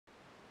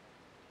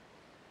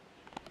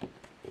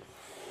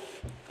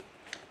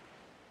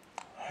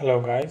Hello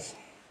guys,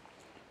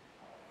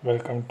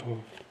 welcome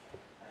to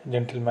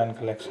Gentleman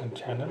Collection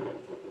channel.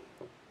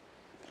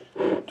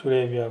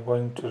 Today we are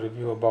going to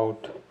review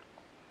about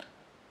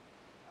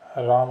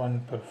Raman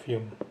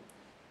perfume.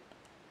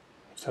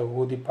 It's a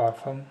woody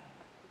parfum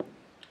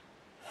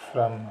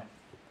from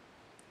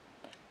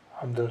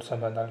Abdul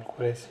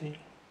Qurashi.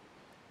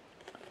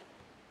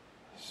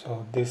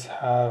 So this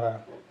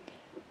have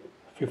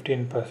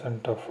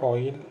 15% of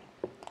oil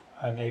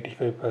and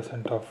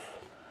 85% of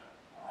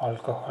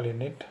alcohol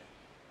in it.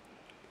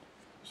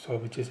 So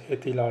which is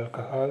ethyl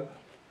alcohol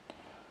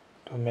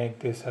to make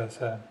this as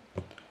a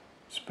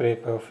spray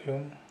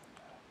perfume.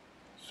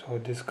 So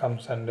this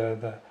comes under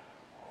the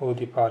eau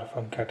de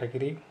parfum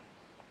category.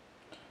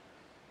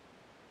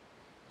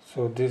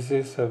 So this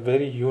is a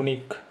very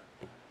unique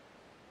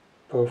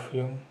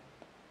perfume,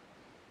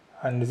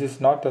 and this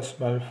is not a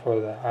smell for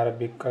the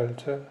Arabic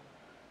culture.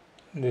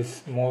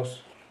 This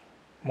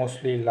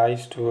mostly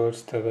lies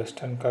towards the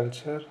Western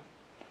culture.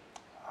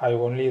 I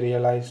only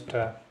realized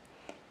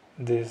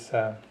this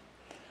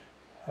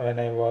when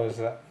I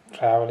was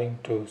traveling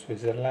to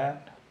Switzerland.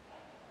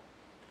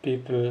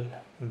 People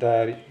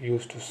there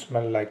used to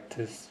smell like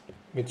this,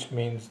 which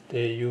means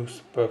they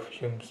use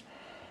perfumes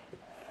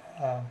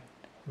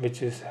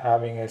which is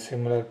having a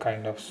similar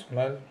kind of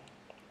smell.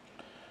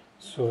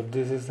 So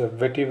this is a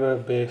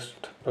vetiver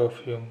based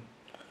perfume.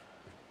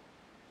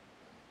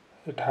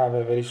 It have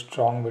a very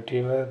strong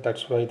vetiver,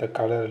 that's why the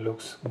color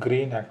looks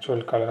green.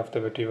 Actual color of the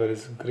vetiver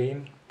is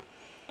green.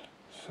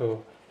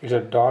 So it's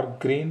a dark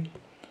green.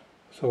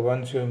 So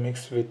once you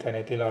mix with an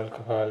ethyl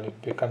alcohol,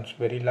 it becomes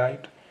very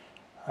light,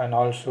 and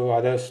also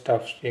other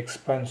stuffs,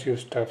 expensive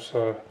stuffs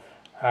are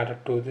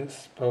added to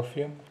this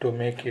perfume to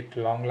make it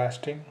long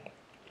lasting.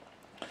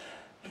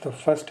 The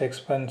first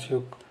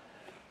expensive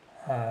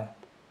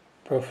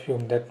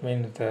perfume, that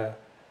means the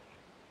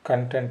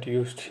content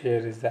used here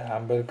is the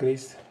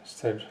ambergris.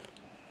 It's a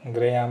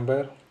grey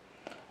amber,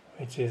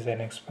 which is an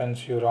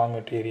expensive raw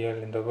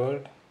material in the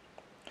world.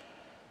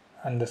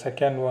 And the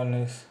second one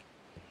is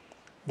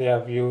they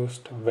have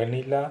used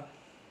vanilla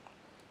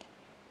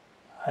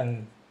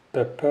and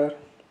pepper,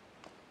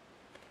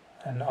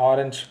 and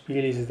orange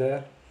peel is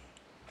there,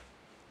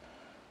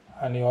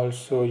 and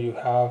also you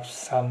have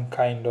some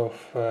kind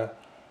of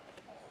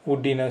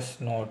woodiness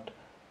note.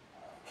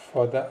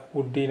 For the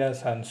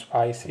woodiness and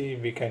spicy,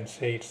 we can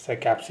say it's a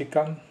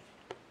capsicum.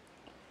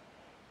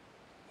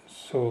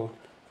 So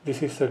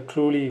this is a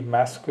truly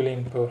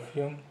masculine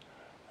perfume,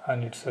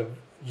 and it's a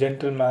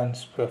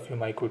gentleman's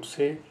perfume, I could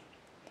say.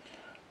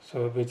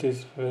 So which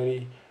is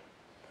very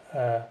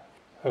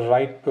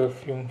right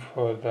perfume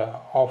for the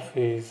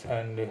office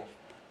and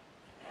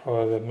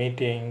for the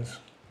meetings.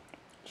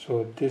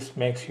 So this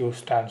makes you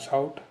stands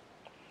out.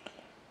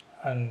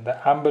 And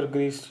the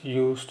ambergris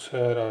used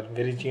here are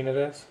very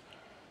generous,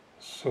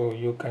 so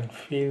you can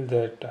feel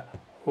that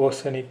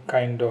oceanic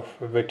kind of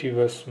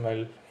vetiver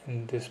smell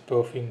in this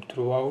perfume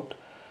throughout,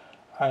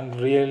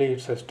 and really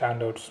it's a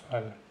standout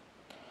smell.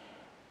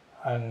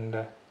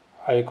 And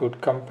I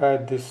could compare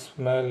this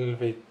smell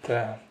with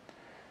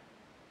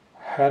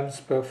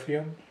Hermes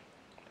perfume,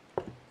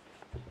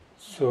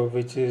 so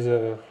which is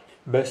a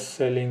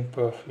best-selling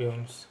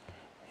perfumes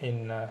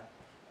in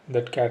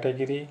that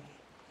category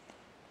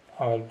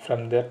or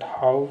from that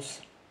house.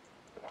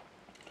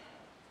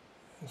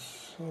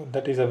 So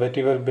that is a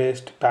vetiver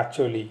based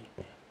patchouli.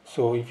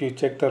 So if you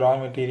check the raw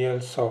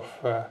materials of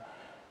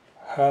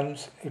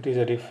Hermes, it is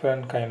a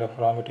different kind of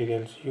raw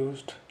materials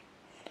used.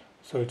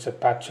 So it's a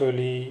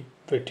patchouli,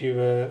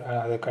 vetiver and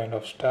other kind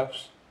of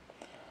stuffs.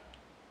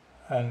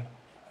 And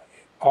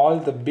all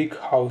the big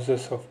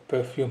houses of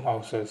perfume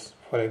houses,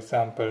 for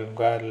example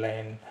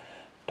Guerlain,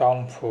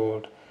 Tom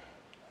Ford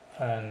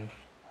and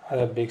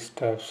other big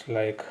stuffs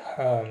like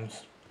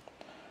Hermes,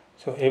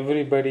 so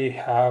everybody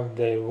have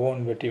their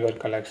own vetiver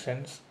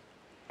collections.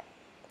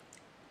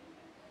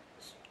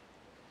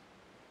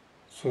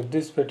 So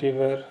this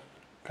vetiver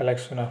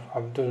collection of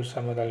Abdul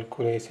Samad Al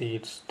Qurashi,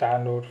 it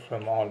stand out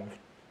from all.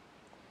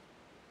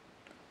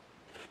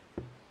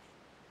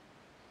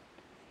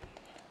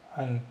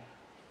 And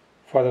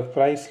for the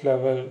price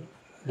level,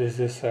 this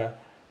is a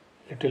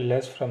little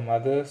less from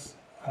others,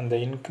 and the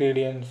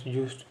ingredients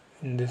used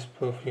in this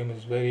perfume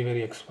is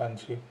very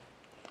expensive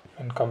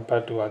when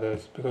compared to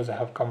others, because I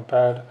have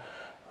compared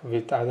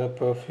with other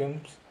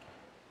perfumes.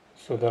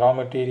 So the raw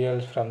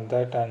materials from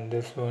that and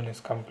this one is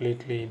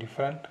completely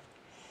different,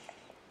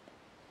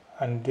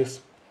 and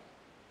this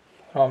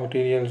raw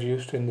materials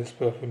used in this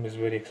perfume is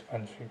very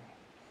expensive.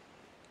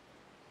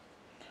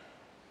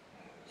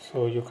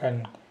 So you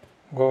can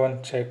go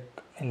and check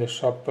in the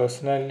shop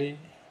personally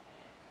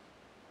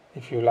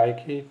if you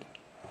like it,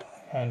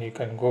 and you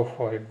can go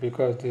for it,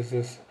 because this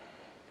is,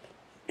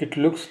 it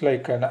looks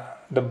like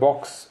the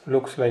box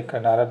looks like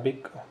an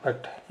Arabic,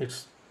 but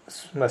it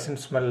doesn't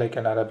smell like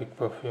an Arabic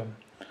perfume.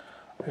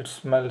 It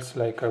smells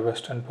like a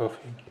Western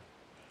perfume.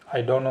 I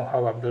don't know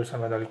how Abdul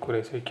Samad Al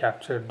Qurashi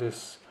captured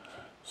this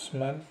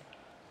smell.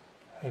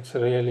 It's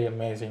really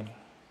amazing.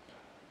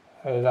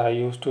 I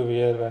used to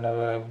wear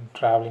whenever I'm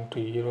traveling to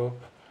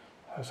Europe,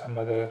 or some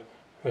other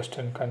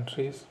Western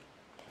countries.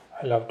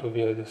 I love to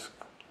wear this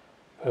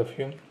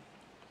perfume.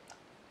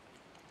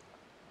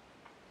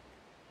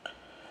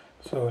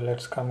 So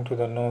let's come to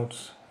the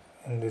notes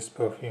in this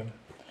perfume.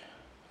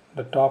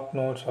 The top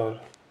notes are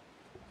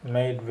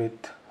made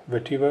with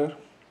vetiver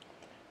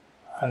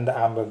and the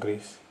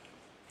ambergris.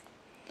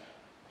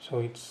 So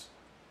it's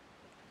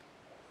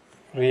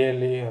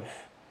really a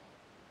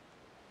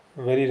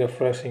very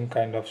refreshing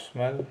kind of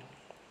smell.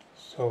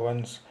 So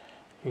once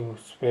you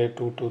spray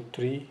 2 to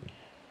 3,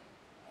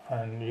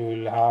 and you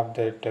will have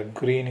that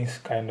greenish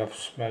kind of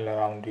smell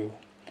around you,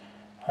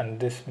 and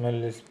this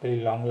smell is very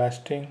long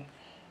lasting.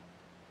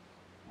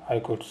 I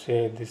could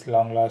say this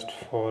long lasts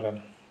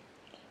for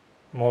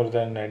more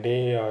than a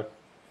day or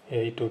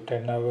 8 to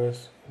 10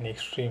 hours in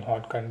extreme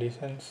hot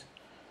conditions.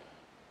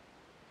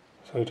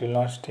 So it will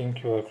not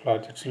stink your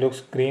cloth. It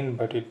looks green,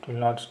 but it will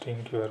not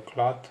stink your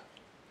cloth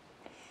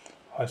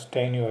or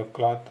stain your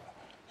cloth,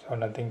 so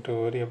nothing to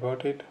worry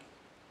about it.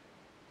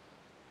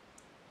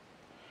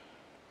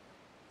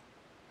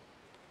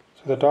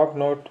 So the top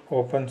note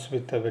opens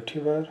with the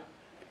vetiver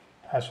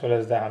as well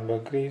as the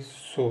ambergris,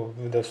 so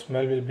the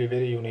smell will be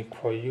very unique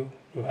for you.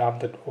 You have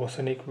that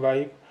oceanic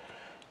vibe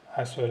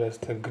as well as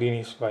the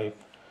greenish vibe.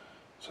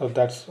 So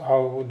that's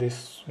how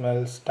this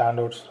smell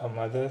stands out from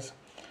others.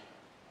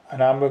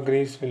 And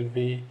ambergris will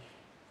be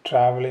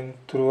traveling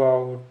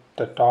throughout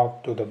the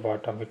top to the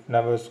bottom. It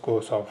never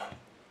goes off.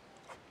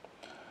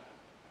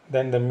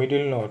 Then the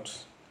middle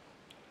notes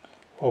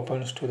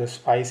opens to the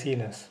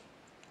spiciness,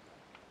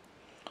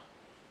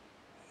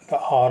 the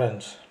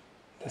orange,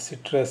 the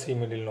citrusy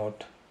middle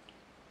note.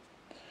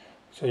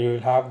 So you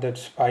will have that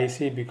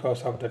spicy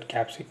because of that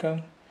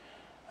capsicum,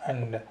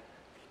 and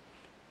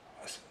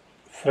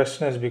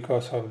freshness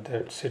because of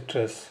that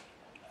citrus.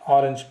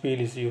 Orange peel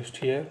is used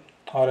here.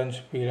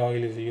 Orange peel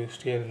oil is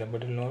used here in the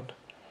middle note.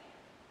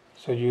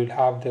 So you will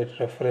have that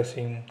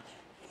refreshing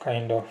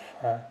kind of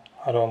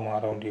aroma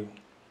around you,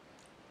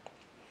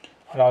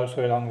 and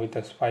also along with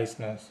the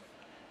spiciness.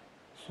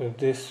 So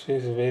this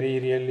is very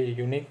really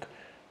unique,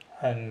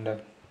 and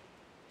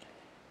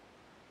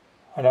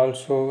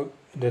also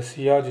the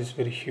sillage is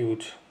very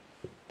huge.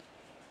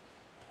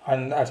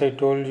 And as I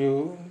told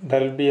you,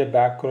 there will be a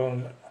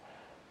background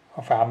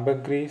of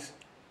ambergris.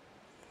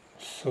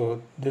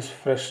 So this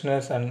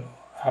freshness and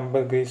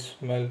ambergris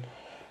smell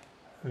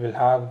will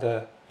have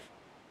the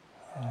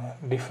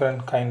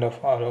different kind of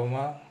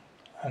aroma,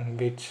 and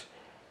which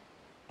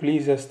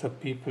pleases the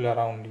people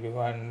around you,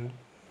 and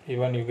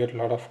even you get a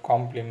lot of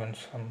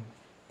compliments from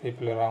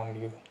people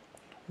around you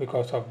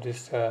because of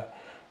this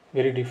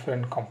very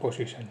different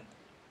composition.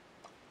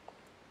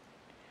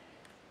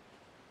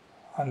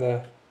 And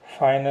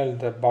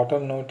the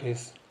bottom note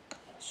is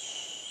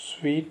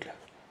sweet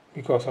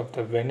because of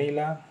the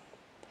vanilla,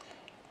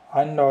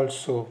 and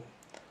also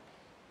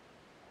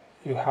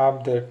you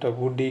have that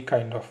woody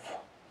kind of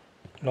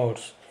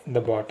notes in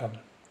the bottom.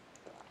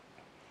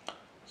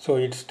 So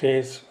it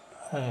stays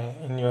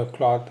in your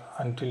cloth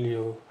until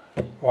you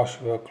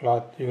wash your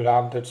cloth. You will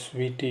have that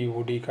sweety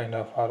woody kind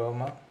of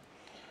aroma.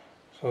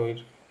 So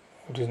it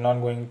is not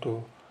going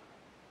to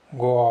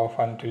go off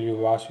until you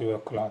wash your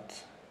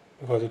clothes,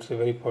 because it's a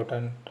very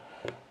potent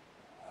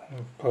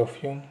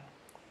perfume.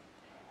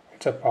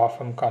 It's a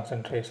parfum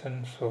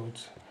concentration, so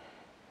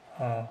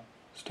it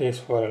stays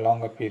for a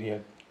longer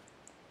period.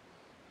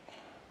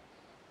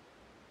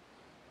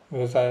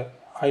 Because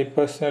I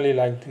personally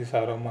like this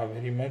aroma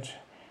very much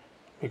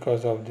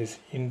because of this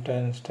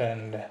intense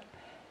and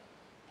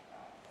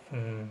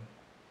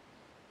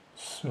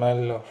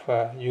smell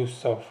of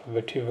use of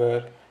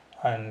vetiver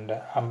and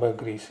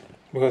ambergris.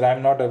 Because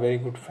I'm not a very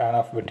good fan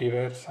of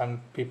vetiver.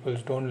 Some people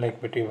don't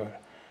like vetiver,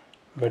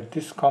 but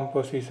this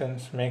composition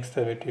makes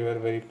the vetiver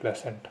very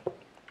pleasant.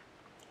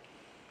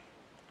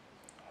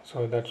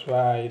 So that's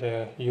why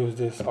I use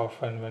this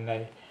often when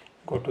I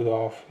go to the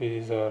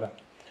office or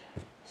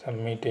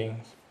some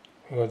meetings,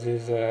 because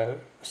this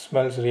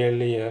smells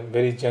really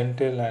very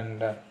gentle,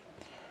 and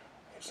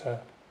it's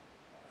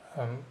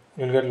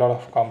you'll get a lot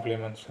of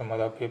compliments from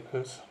other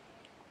people's.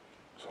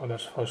 So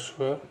that's for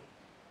sure,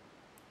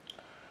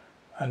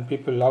 and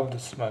people love the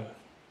smell.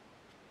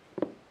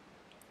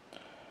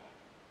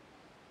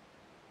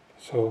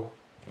 So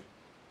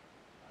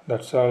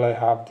that's all I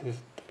have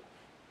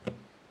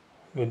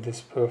with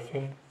this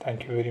perfume.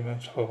 Thank you very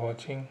much for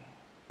watching.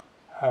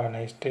 Have a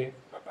nice day.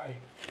 Bye bye.